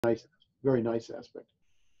nice, very nice aspect.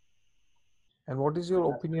 And what is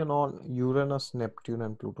your opinion on Uranus, Neptune,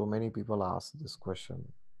 and Pluto? Many people ask this question.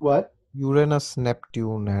 What? Uranus,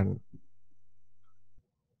 Neptune, and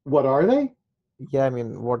What are they? yeah, I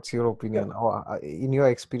mean, what's your Yeah. opinion? Or, in your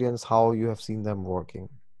experience, how you have seen them working?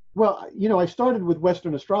 Well, I started with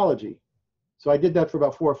Western astrology, so I did that for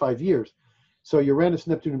about 4 or 5 years. So Uranus,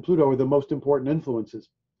 Neptune, and Pluto are the most important influences.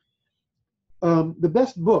 The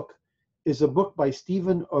best book is a book by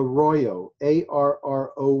Stephen Arroyo,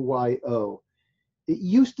 Arroyo. It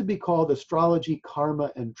used to be called Astrology,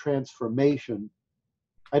 Karma, and Transformation.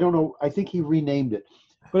 I don't know. I think he renamed it.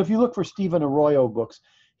 But if you look for Stephen Arroyo books,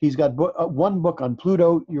 he's got one book on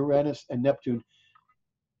Pluto, Uranus, and Neptune.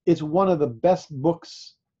 It's one of the best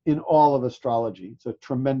books in all of astrology. It's a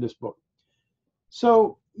tremendous book.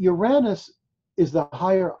 So Uranus is the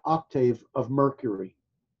higher octave of Mercury.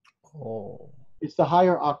 Oh, It's the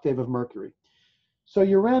higher octave of Mercury. So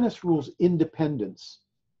Uranus rules independence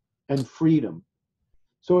and freedom.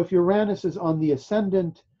 So if Uranus is on the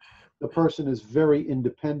ascendant, the person is very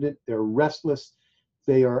independent, they're restless,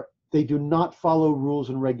 they do not follow rules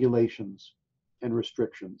and regulations and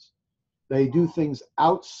restrictions. They do things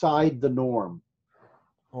outside the norm.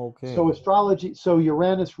 okay. So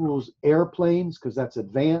Uranus rules airplanes because that's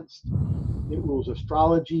advanced. It rules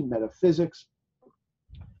astrology, metaphysics,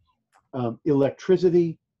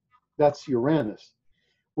 electricity. That's Uranus.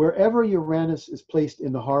 Wherever Uranus is placed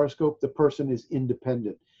in the horoscope, the person is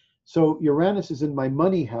independent. So Uranus is in my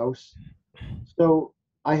money house. So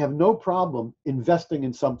I have no problem investing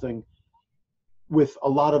in something with a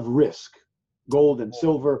lot of risk, gold and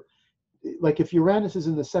silver. Like if Uranus is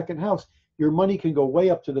in the second house, your money can go way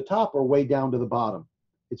up to the top or way down to the bottom.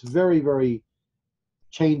 It's very, very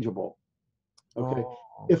changeable. Okay.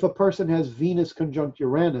 Oh, If a person has Venus conjunct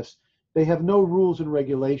Uranus, they have no rules and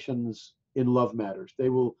regulations in love matters. They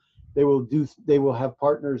will have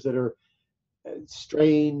partners that are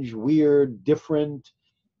strange, weird, different.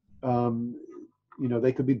 Um,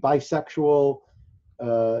 they could be bisexual.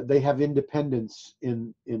 They have independence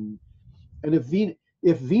and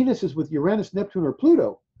if Venus is with Uranus, Neptune, or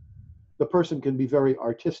Pluto, the person can be very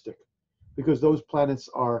artistic because those planets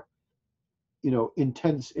are,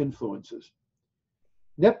 intense influences.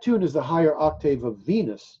 Neptune is the higher octave of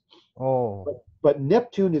Venus, oh, but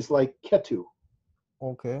Neptune is like Ketu.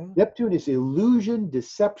 okay. Neptune is illusion,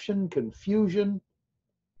 deception, confusion.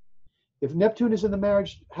 If Neptune is in the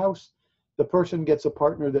marriage house, the person gets a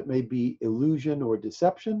partner that may be illusion or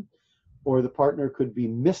deception, or the partner could be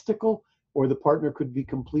mystical, or the partner could be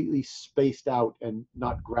completely spaced out and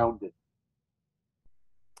not grounded.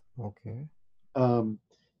 Okay. Um,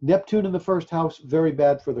 Neptune in the first house, very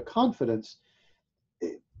bad for the confidence.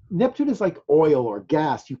 Neptune is like oil or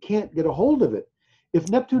gas. You can't get a hold of it. If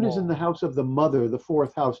Neptune is in the Oh, house of the mother, the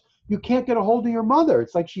fourth house, you can't get a hold of your mother.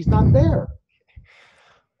 It's like she's not there,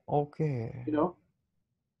 you okay. know?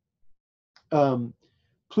 Um,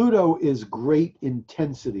 Pluto is great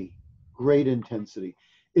intensity, great intensity.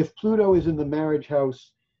 If Pluto is in the marriage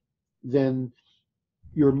house, then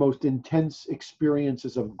your most intense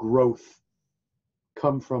experiences of growth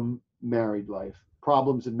come from married life,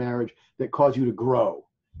 problems in marriage that cause you to grow.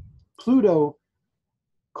 Pluto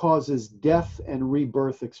causes death and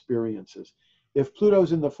rebirth experiences. If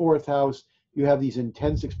Pluto's in the fourth house, you have these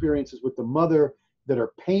intense experiences with the mother that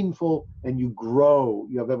are painful and you grow.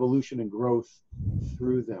 You have evolution and growth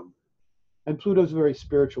through them. And Pluto's a very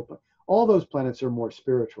spiritual planet. All those planets are more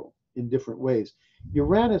spiritual in different ways.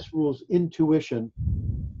 Uranus rules intuition,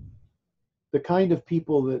 the kind of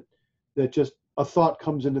people that just a thought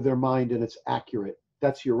comes into their mind and it's accurate.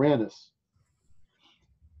 That's Uranus.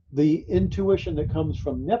 The intuition that comes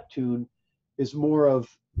from Neptune is more of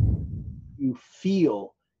you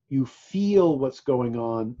feel you feel what's going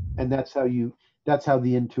on, and that's how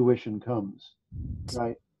the intuition comes,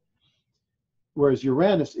 right? Whereas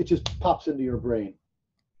Uranus, it just pops into your brain.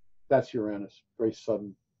 That's Uranus, very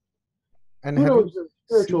sudden. And have Pluto you is very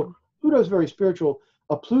spiritual. seen? Pluto is very spiritual.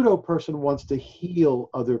 A Pluto person wants to heal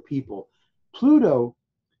other people. Pluto,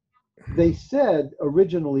 they said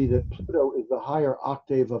originally that Pluto is the higher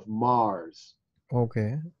octave of Mars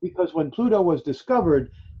Okay. because when Pluto was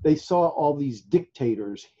discovered, they saw all these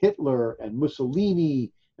dictators, Hitler and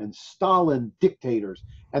Mussolini and Stalin dictators,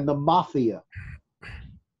 and the mafia.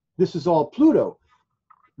 This is all Pluto,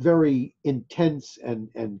 very intense and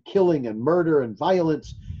killing and murder and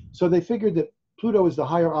violence. So they figured that Pluto is the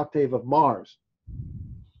higher octave of Mars.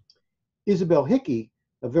 Isabel Hickey,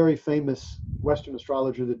 a very famous Western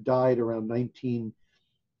astrologer that died around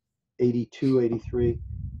 1982, 83,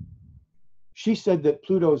 she said that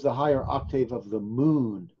Pluto is the higher octave of the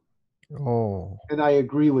moon. Oh, And I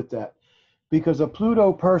agree with that because a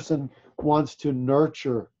Pluto person wants to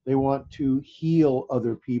nurture, they want to heal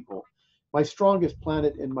other people. My strongest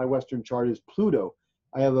planet in my Western chart is Pluto.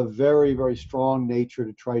 I have a very, very strong nature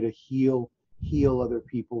to try to heal other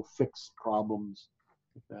people, fix problems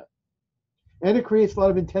like that. And it creates a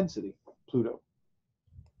lot of intensity, Pluto.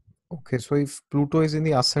 okay. So if Pluto is in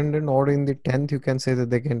the ascendant or in the 10th, you can say that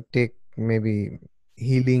they can take maybe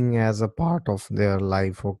healing as a part of their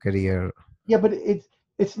life or career. Yeah, but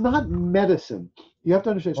it's not medicine. You have to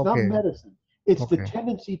understand it's not Okay, medicine. It's the okay,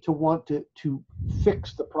 tendency to want to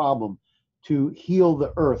fix the problem, to heal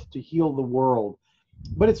the earth, to heal the world.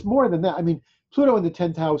 But it's more than that. I mean, Pluto in the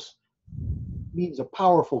 10th house means a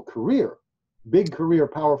powerful career, big career,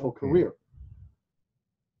 powerful okay. career.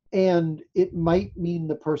 And it might mean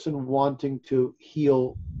the person wanting to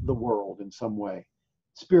heal the world in some way,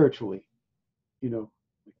 spiritually, like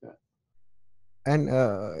that. And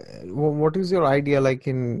what is your idea like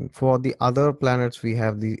in for the other planets we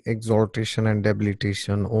have the exaltation and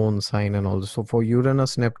debilitation, own sign and all this. So for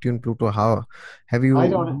Uranus, Neptune, Pluto, how have I you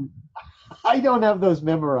don't I don't have those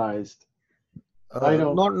memorized. I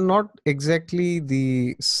don't not exactly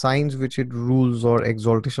the signs which it rules or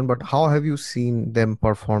exaltation, but how have you seen them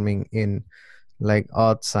performing in like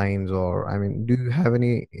earth signs? Or I mean, do you have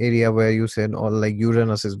any area where you said or like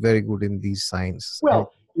Uranus is very good in these signs? And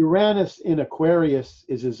Well, Uranus in Aquarius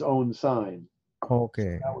is his own sign.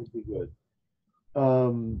 okay. That would be good.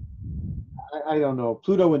 Um, I don't know.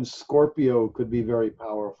 Pluto in Scorpio could be very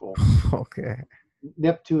powerful. Okay.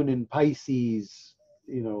 Neptune in Pisces,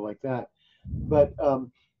 like that. But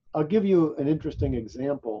I'll give you an interesting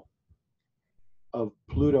example of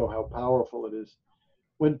Pluto, how powerful it is.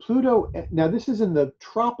 When Pluto, now this is in the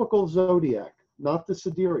tropical zodiac, not the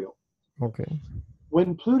sidereal. Okay.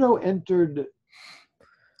 When Pluto entered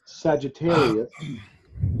Sagittarius,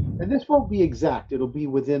 and this won't be exact, it'll be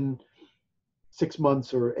within 6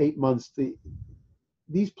 months or 8 months.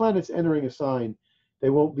 These planets entering a sign, they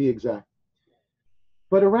won't be exact.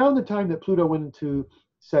 But around the time that Pluto went into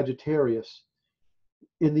Sagittarius,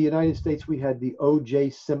 in the United States, we had the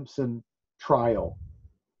O.J. Simpson trial.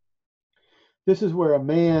 This is where a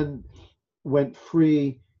man went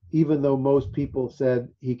free, even though most people said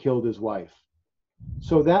he killed his wife.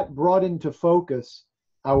 So that brought into focus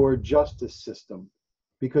our justice system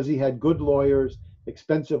because he had good lawyers,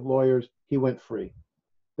 expensive lawyers, he went free.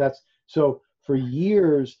 That's so for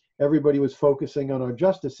years, everybody was focusing on our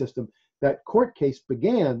justice system. That court case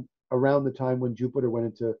began around the time when Jupiter went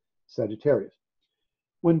into Sagittarius.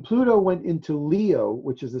 When Pluto went into Leo,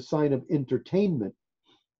 which is the sign of entertainment,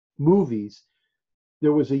 movies,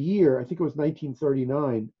 there was a year, I think it was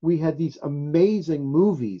 1939, we had these amazing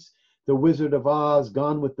movies, The Wizard of Oz,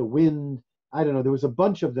 Gone with the Wind. I don't know, there was a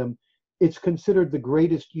bunch of them. It's considered the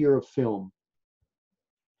greatest year of film.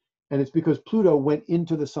 And it's because Pluto went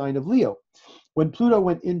into the sign of Leo. When Pluto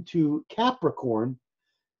went into Capricorn,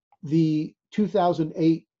 the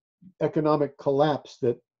 2008 economic collapse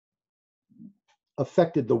that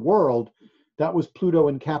affected the world, that was Pluto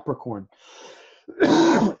in Capricorn.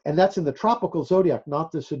 And that's in the tropical zodiac,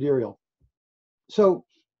 not the sidereal. So,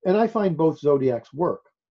 and I find both zodiacs work.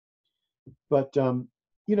 But,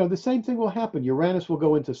 the same thing will happen. Uranus will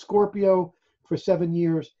go into Scorpio for 7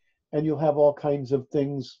 years, and you'll have all kinds of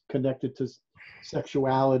things connected to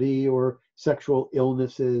sexuality or sexual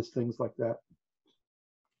illnesses, things like that.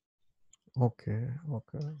 Okay.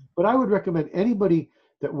 Okay. But I would recommend anybody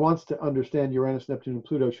that wants to understand Uranus, Neptune, and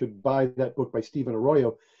Pluto should buy that book by Stephen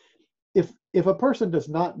Arroyo. If a person does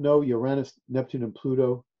not know Uranus, Neptune, and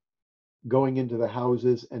Pluto going into the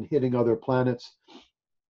houses and hitting other planets,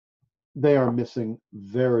 they are missing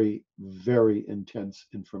very, very intense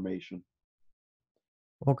information.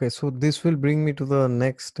 Okay, so this will bring me to the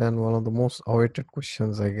next and one of the most awaited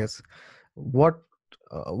questions, I guess. What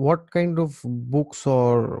what kind of books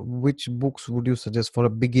or which books would you suggest for a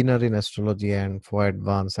beginner in astrology and for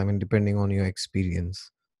advanced? I mean, depending on your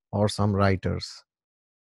experience or some writers.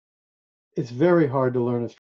 It's very hard to learn